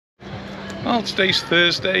Well, today's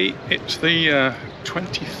Thursday, it's the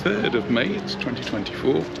 23rd of May, it's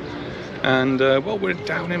 2024, and well, we're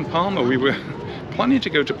down in Palma. We were planning to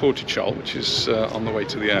go to Portugal, which is on the way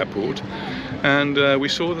to the airport, and we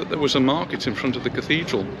saw that there was a market in front of the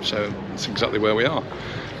cathedral, so that's exactly where we are.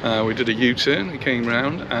 We did a U-turn, we came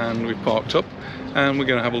round and we parked up, and we're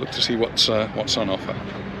going to have a look to see what's on offer.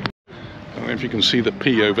 I don't know if you can see the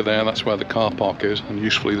P over there, that's where the car park is, and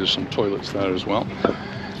usefully there's some toilets there as well.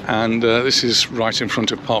 And this is right in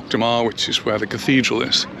front of Parc de Mar, which is where the cathedral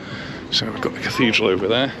is. So we've got the cathedral over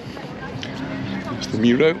there. There's the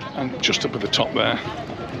Muro, and just up at the top there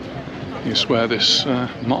is where this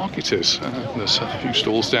market is. There's a few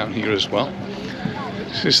stalls down here as well.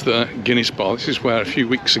 This is the Guinness bar. This is where a few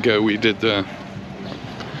weeks ago we did a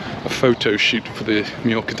photo shoot for the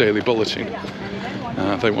Mallorca Daily Bulletin.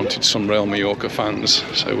 They wanted some real Mallorca fans,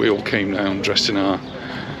 so we all came down dressed in our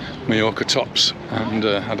Mallorca tops and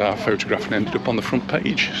had our photograph and ended up on the front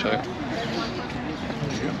page. So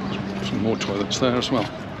some more toilets there as well,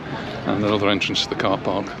 and another entrance to the car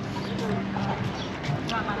park.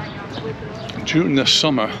 During the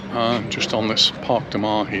summer, just on this Parc de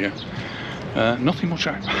Mar here, nothing much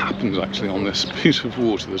happens actually on this piece of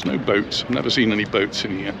water. There's no boats. I've never seen any boats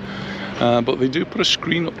in here, but they do put a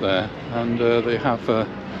screen up there, and they have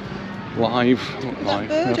live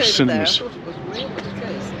cinemas.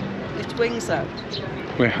 Its wings out.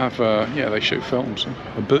 We have, yeah, they show films.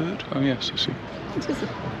 A bird? Oh yes, I see.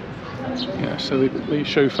 Yeah, so they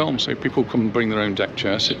show films, so people come and bring their own deck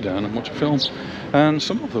chair, sit down and watch a film. And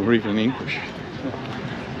some of them are even in English.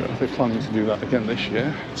 They're planning to do that again this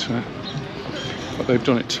year. But they've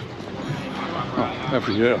done it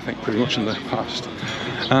every year, I think, pretty much in the past.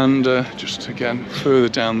 And just again, further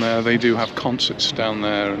down there, they do have concerts down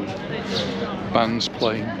there and bands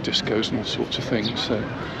playing, discos and all sorts of things. So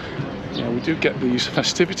yeah, we do get these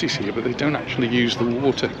festivities here, but they don't actually use the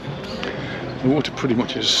water. The water pretty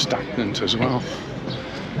much is stagnant as well.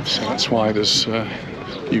 So that's why there's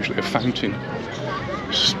usually a fountain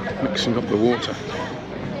mixing up the water.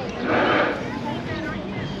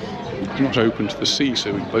 It's not open to the sea,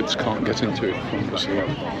 so boats can't get into it from the sea.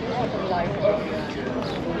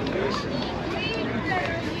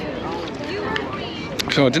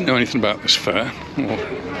 So I didn't know anything about this fair or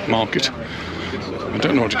market. I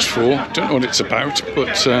don't know what it's for, don't know what it's about,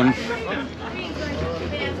 but I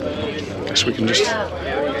guess we can just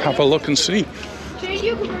have a look and see.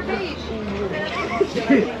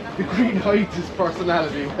 The green hides his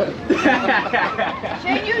personality.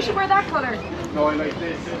 Shane, you should wear that colour. No, I like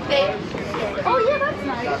this. Oh yeah, that's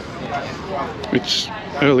nice. It's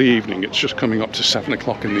early evening, it's just coming up to 7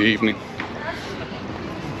 o'clock in the evening.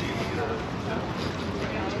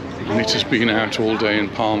 Anita's been out all day in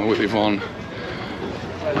Palma with Yvonne,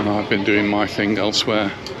 and I've been doing my thing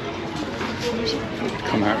elsewhere. So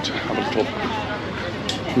come out, have a little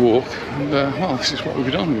walk, and well, this is what we've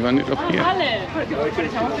done. We've ended up here.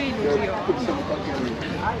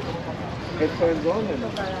 Headphones on and do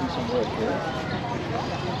some work here.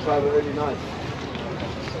 It's rather really nice.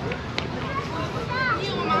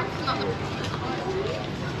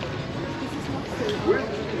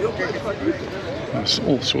 There's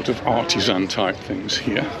all sort of artisan type things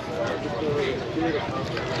here.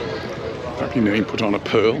 Have your name put on a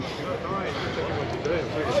pearl.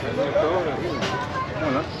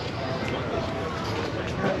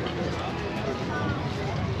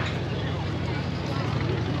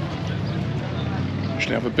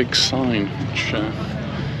 Actually have a big sign which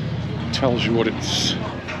tells you what it's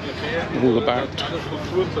all about.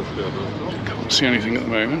 Can't see anything at the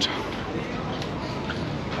moment.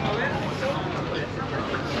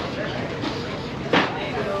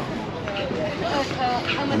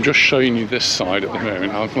 I'm just showing you this side at the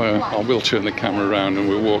moment. I will turn the camera around and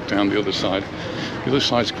we'll walk down the other side. The other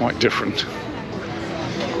side's quite different.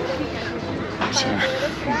 So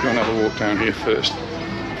we'll go and have a walk down here first.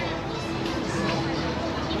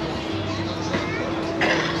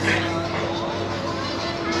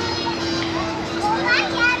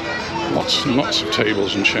 Lots and lots of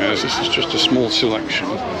tables and chairs. This is just a small selection.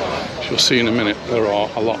 As you'll see in a minute, there are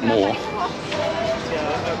a lot more.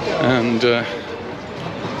 And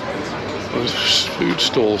there's food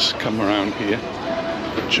stalls come around here.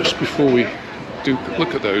 But just before we do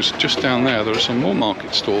look at those, just down there are some more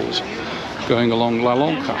market stalls going along La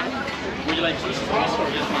Lonca.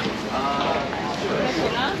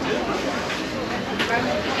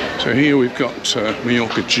 So here we've got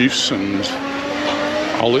Mallorca juice and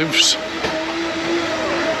olives.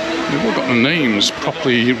 They've all got the names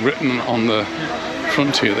properly written on the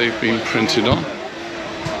front here. They've been printed on.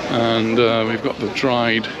 And we've got the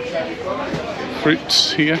dried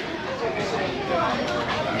fruits here.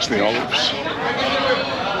 There's the olives.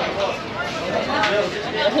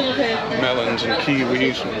 Melons and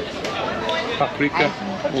kiwis and paprika,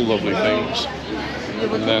 all lovely things.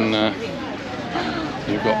 And then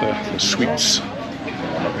you've got the sweets. So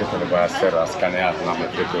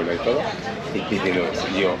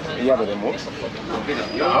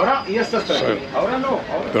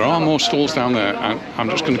there are more stalls down there, and I'm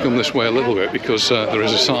just going to come this way a little bit because there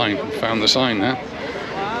is a sign. I found the sign now.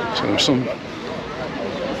 So there's some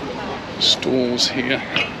stalls here.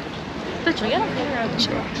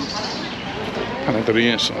 So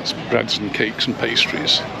panaderia, so that's breads and cakes and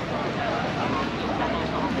pastries.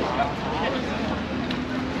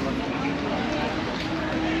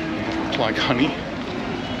 Like honey.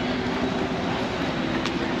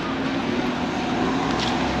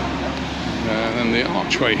 And then the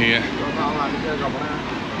archway here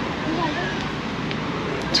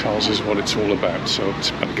tells us what it's all about, so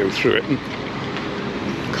it's better go through it and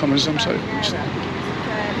come as I'm saying.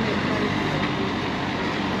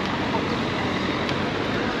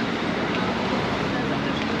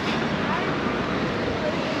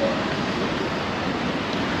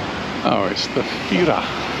 Oh, it's the Fira.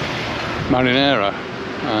 Marinera,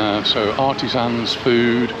 so artisans,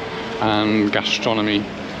 food and gastronomy,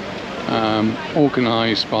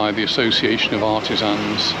 organised by the Association of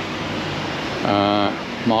Artisans,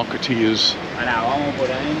 Marketeers,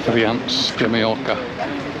 de Mallorca.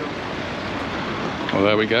 Well,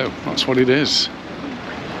 there we go, that's what it is.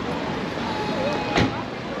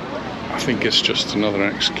 I think it's just another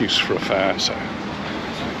excuse for a fair, so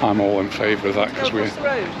I'm all in favour of that because we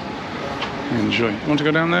enjoy. You want to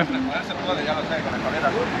go down there?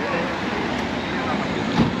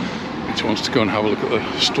 He wants to go and have a look at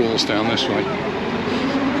the stalls down this way.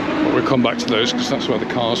 But we'll come back to those because that's where the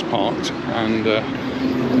car's parked, and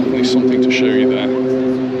there's something to show you there.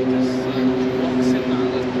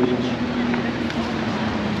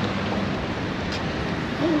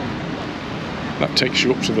 That takes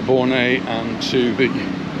you up to the Bornay and to the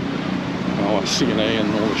C&A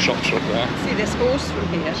and all the shops are up there. See this horse from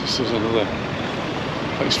here? This is another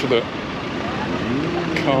place for the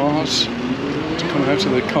cars to come out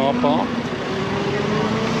of the car park.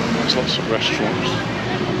 There's lots of restaurants,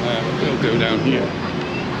 and they'll go down here.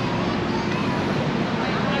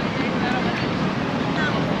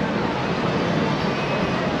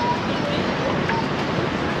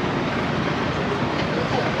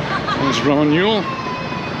 There's Romagnol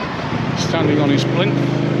standing on his plinth.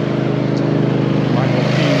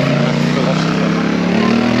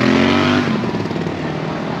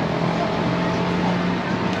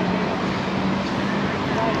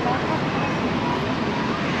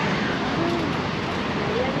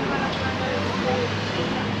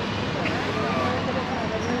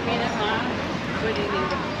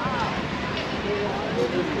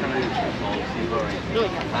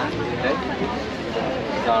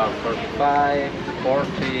 So 45,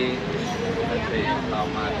 40, let's see how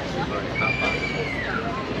much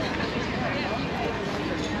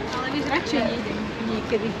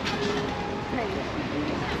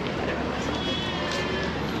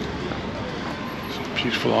Some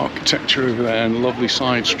beautiful architecture over there and lovely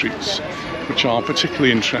side streets, which are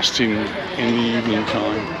particularly interesting in the evening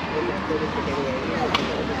time.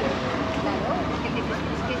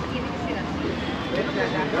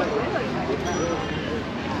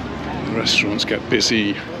 The restaurants get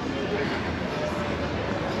busy. I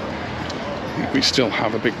think we still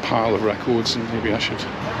have a big pile of records, and maybe I should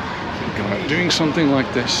think about doing something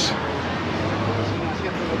like this.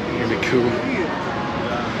 Really cool.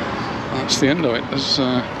 That's the end of it. There's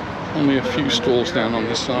only a few stalls down on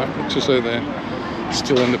this side. Looks as though they're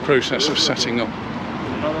still in the process of setting up.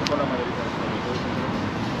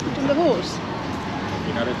 The horse.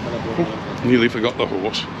 Oh, nearly forgot the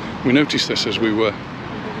horse. We noticed this as we were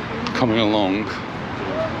coming along,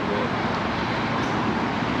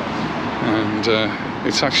 and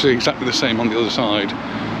it's actually exactly the same on the other side.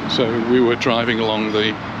 So we were driving along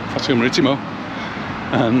the Paseo Maritimo,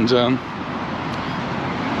 and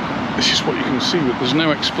this is what you can see, but there's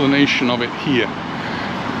no explanation of it here.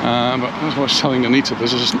 But as I was telling Anita,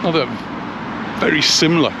 there's another very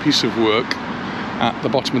similar piece of work at the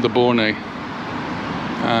bottom of the Bornay.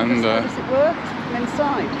 And how does it work from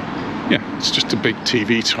inside? Yeah, it's just a big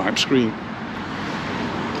TV type screen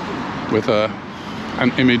with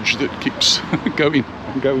an image that keeps going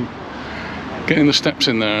and going. Getting the steps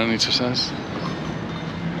in there, Anita says.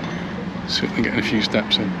 Certainly getting a few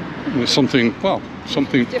steps in. And there's something, well,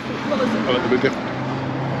 something Different colours. a little bit different.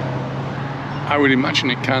 I would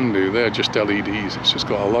imagine it can do. They're just LEDs. It's just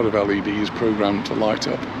got a lot of LEDs programmed to light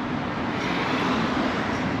up.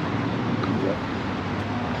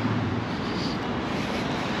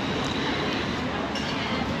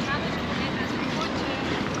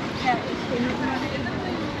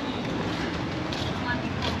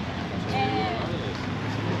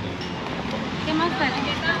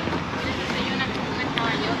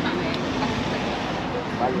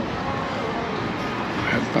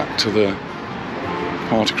 Head back to the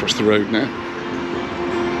part across the road now.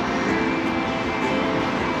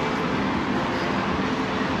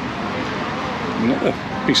 Another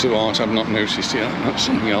piece of art I've not noticed yet. That's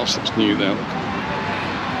something else that's new there.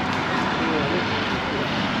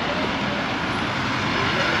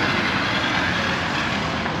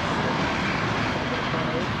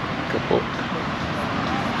 Couple.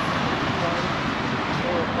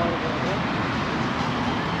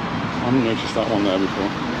 I haven't noticed that one there before.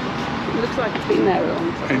 It looks like it's been there a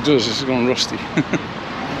long time. It does, it's gone rusty.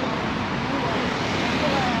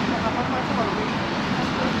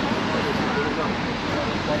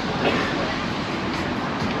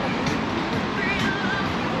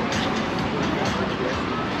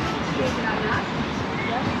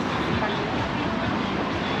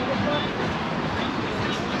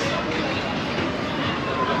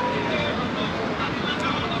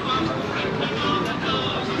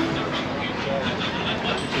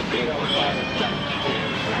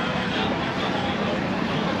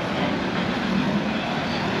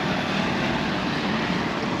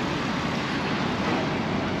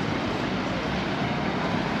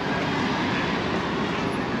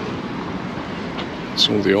 It's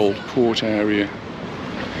all the old port area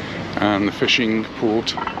and the fishing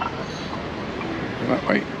port that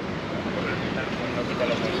way.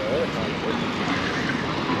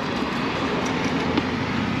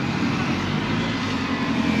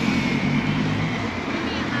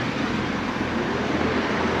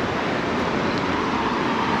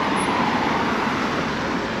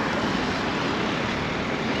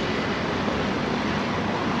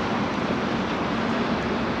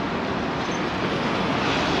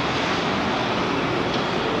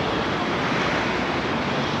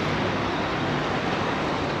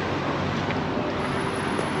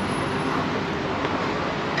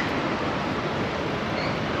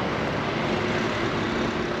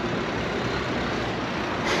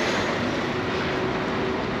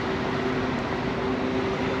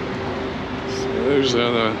 Those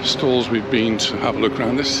are the stalls we've been to have a look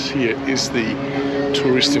around. This here is the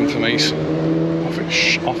tourist information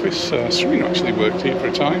office. Serena actually worked here for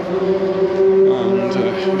a time and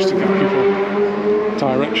used to give people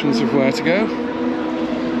directions of where to go.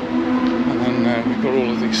 And then we've got all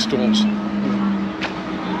of these stalls.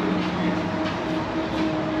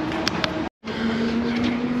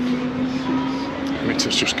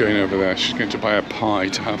 Rita's just going over there. She's going to buy a pie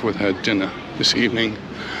to have with her dinner this evening.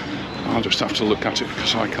 I'll just have to look at it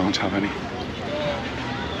because I can't have any.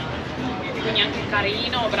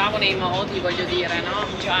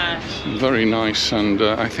 Very nice and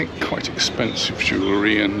I think quite expensive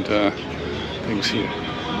jewellery and things here.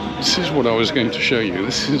 This is what I was going to show you.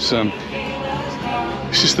 This is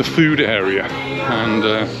the food area, and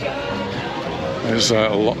there's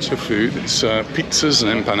lots of food. It's pizzas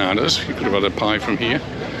and empanadas. You could have had a pie from here.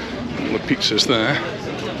 All the pizzas there.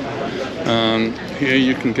 Here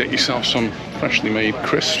you can get yourself some freshly made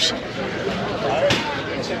crisps,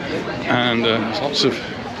 and there's lots of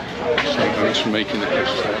thanks for making the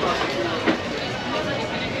crisps there.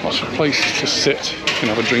 Lots of places to sit. You can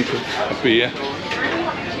have a drink of a beer.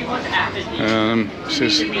 This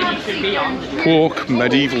is pork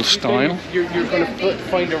medieval style. You're going to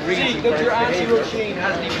find a reason for it. Your Anti-Rochine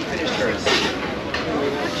hasn't even finished hers.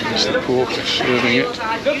 There's the pork, they're serving it.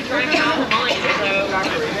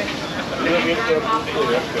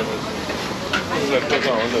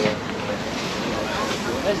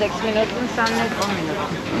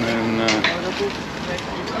 And then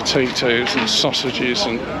potatoes and sausages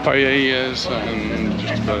and paellas and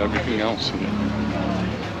just about everything else.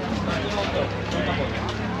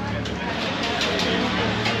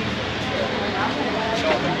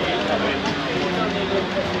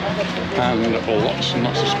 And lots and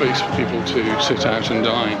lots of space for people to sit out and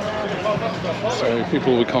dine. So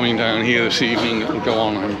people will be coming down here this evening. It will go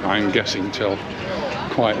on, I'm guessing, till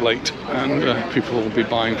quite late, and people will be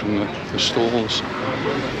buying from the stalls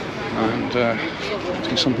and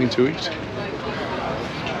getting something to eat.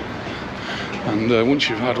 And once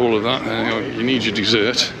you've had all of that, you need your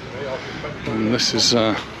dessert. And this is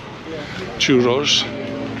churros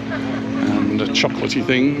and chocolatey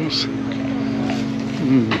things.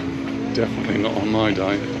 Definitely not on my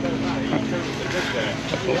diet.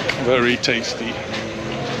 Very tasty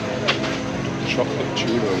chocolate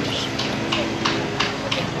churros.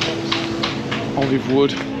 Olive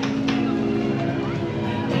wood.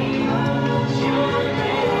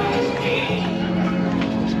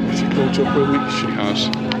 It's a couple of weeks she has.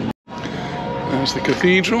 There's the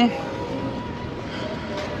cathedral.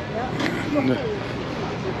 And,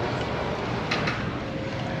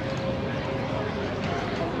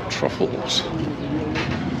 truffles.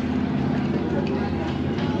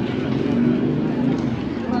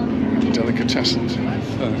 Delicatessens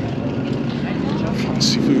with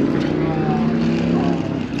fancy food.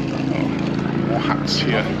 Oh, more hats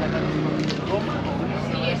here.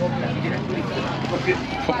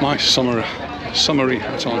 Put my summery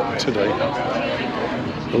hat on today.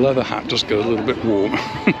 The leather hat does get a little bit warm.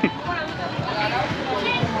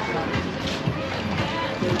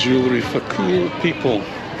 Jewellery for cool people.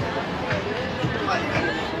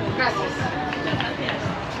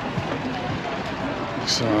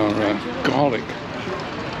 These are garlic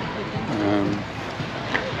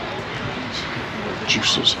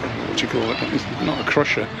juices. What do you call it? It's not a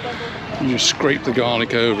crusher. You scrape the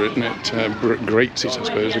garlic over it and it grates it, I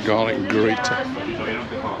suppose, a garlic grater.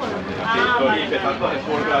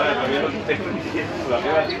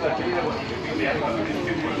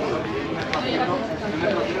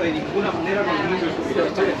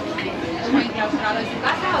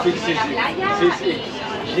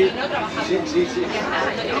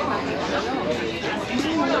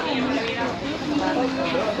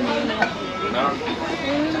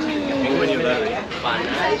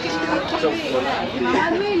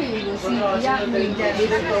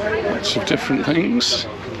 Lots of different things,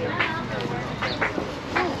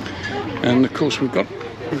 and of course we've got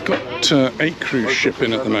a cruise ship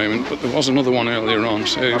in at the moment, but there was another one earlier on,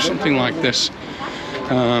 so something like this.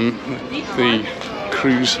 The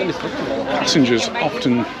cruise passengers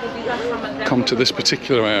often come to this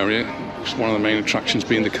particular area. It's one of the main attractions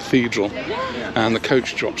being the cathedral, and the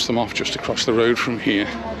coach drops them off just across the road from here.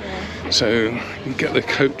 So you get the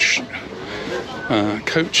coach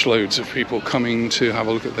loads of people coming to have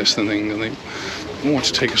a look at this thing, and they want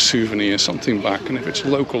to take a souvenir, something back. And if it's a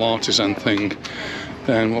local artisan thing,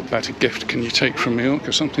 then what better gift can you take from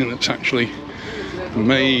Mallorca? Something that's actually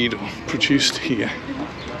made or produced here.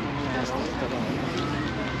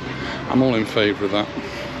 I'm all in favour of that.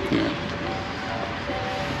 Yeah.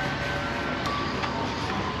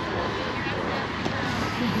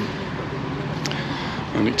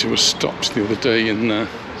 I need to have stopped the other day in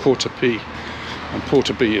Porta P, and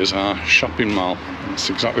Porta P is our shopping mall. That's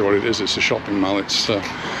exactly what it is. It's a shopping mall. It's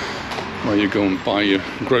where you go and buy your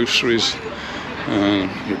groceries,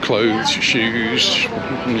 your clothes, your shoes,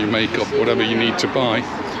 your makeup, whatever you need to buy.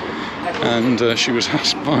 And she was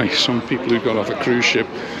asked by some people who got off a cruise ship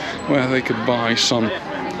where they could buy some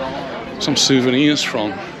souvenirs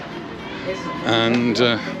from, and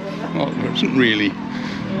well, there isn't really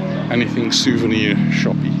anything souvenir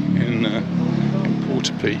shoppy in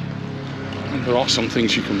Porta P. And there are some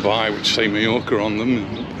things you can buy which say Mallorca on them,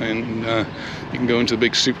 and you can go into the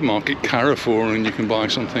big supermarket Carrefour and you can buy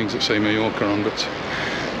some things that say Mallorca on, but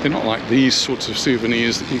they're not like these sorts of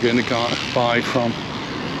souvenirs that you're going to buy from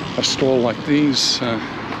a stall like these.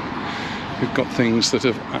 We've got things that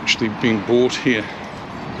have actually been bought here.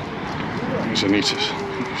 Here's Anita.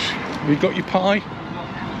 Have you got your pie?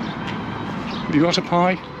 Have you got a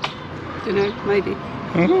pie? Don't know, maybe.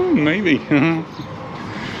 Oh, maybe.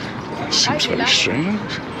 That seems very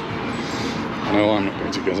strange. No, I'm not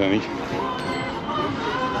going to get any.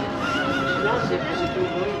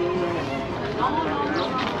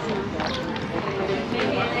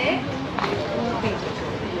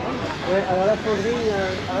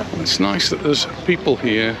 It's nice that there's people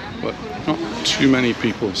here, but not too many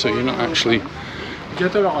people, so you're not actually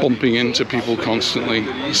bumping into people constantly.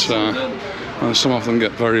 And some of them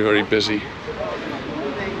get very, very busy.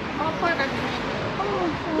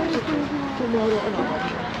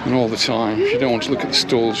 And all the time, if you don't want to look at the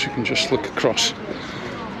stalls, you can just look across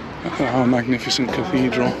at our magnificent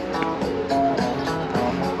cathedral.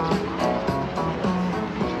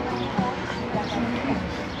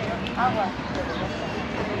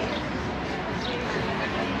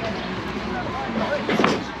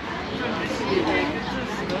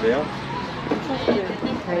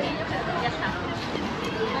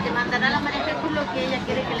 Te mandará la Marineras lo que ella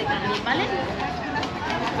quiere que le cambie, ¿vale?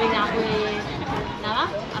 Venga, pues nada,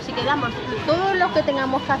 así quedamos. Todos los que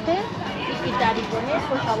tengamos que hacer y quitar y poner,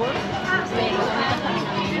 por favor,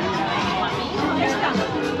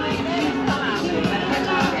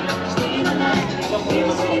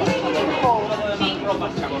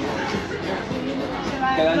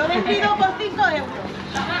 lo vendido por 5 euros.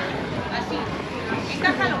 Así.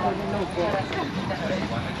 Encájalo.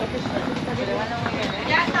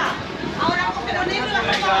 Ya está. Ahora coge lo negro y la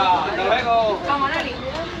ropa. Hasta luego. Vamos, Lali.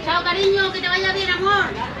 Chao, cariño, que te vaya bien, amor.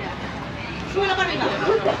 Súbelo para arriba.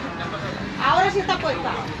 Ahora sí está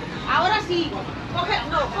puesta. Ahora sí. Coge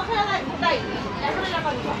la de ahí. Ya sobre la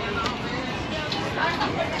palma.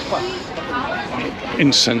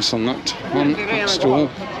 Incense on that one stall.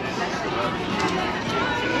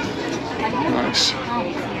 nice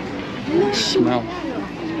smell,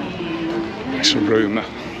 nice aroma.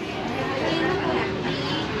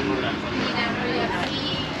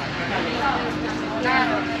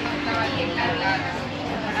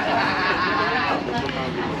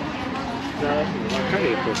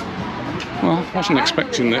 Well, wasn't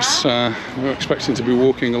expecting this. We were expecting to be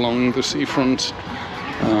walking along the seafront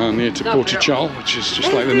near to Portugal, which is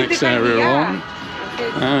just like the next area along,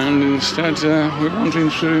 and instead we're wandering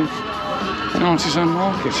through an artisan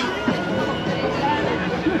market.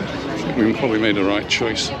 I think we probably made a right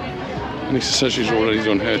choice. Lisa says she's already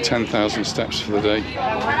done her 10,000 steps for the day.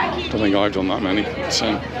 Don't think I've done that many,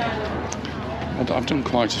 but I've done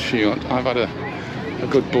quite a few. I've had a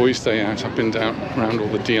good boys' day out. I've been down around all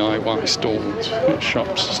the DIY stalls,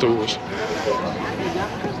 shops, stores.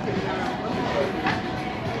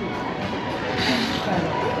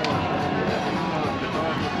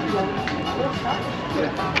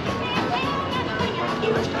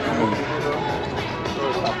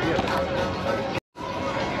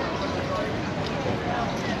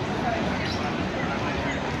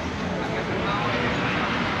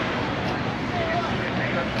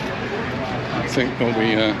 I think there'll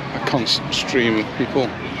be a constant stream of people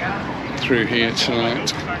through here tonight.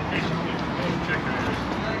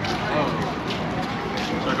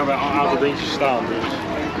 Zo gaan wij een aantal dingetjes staan dus.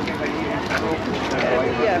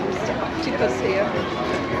 Yeah, Mr. Octopus here.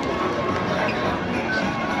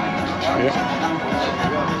 Yeah.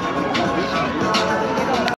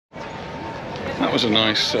 That was a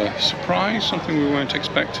nice surprise, something we weren't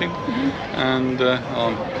expecting. And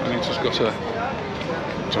Anita's got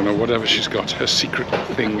I don't know, whatever she's got, her secret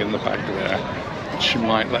thing in the bag there. She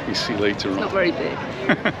might let me see later on. Not very big.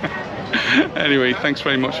 Anyway, thanks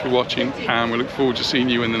very much for watching, and we look forward to seeing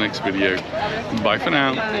you in the next video. Bye for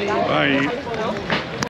now. Bye. Bye.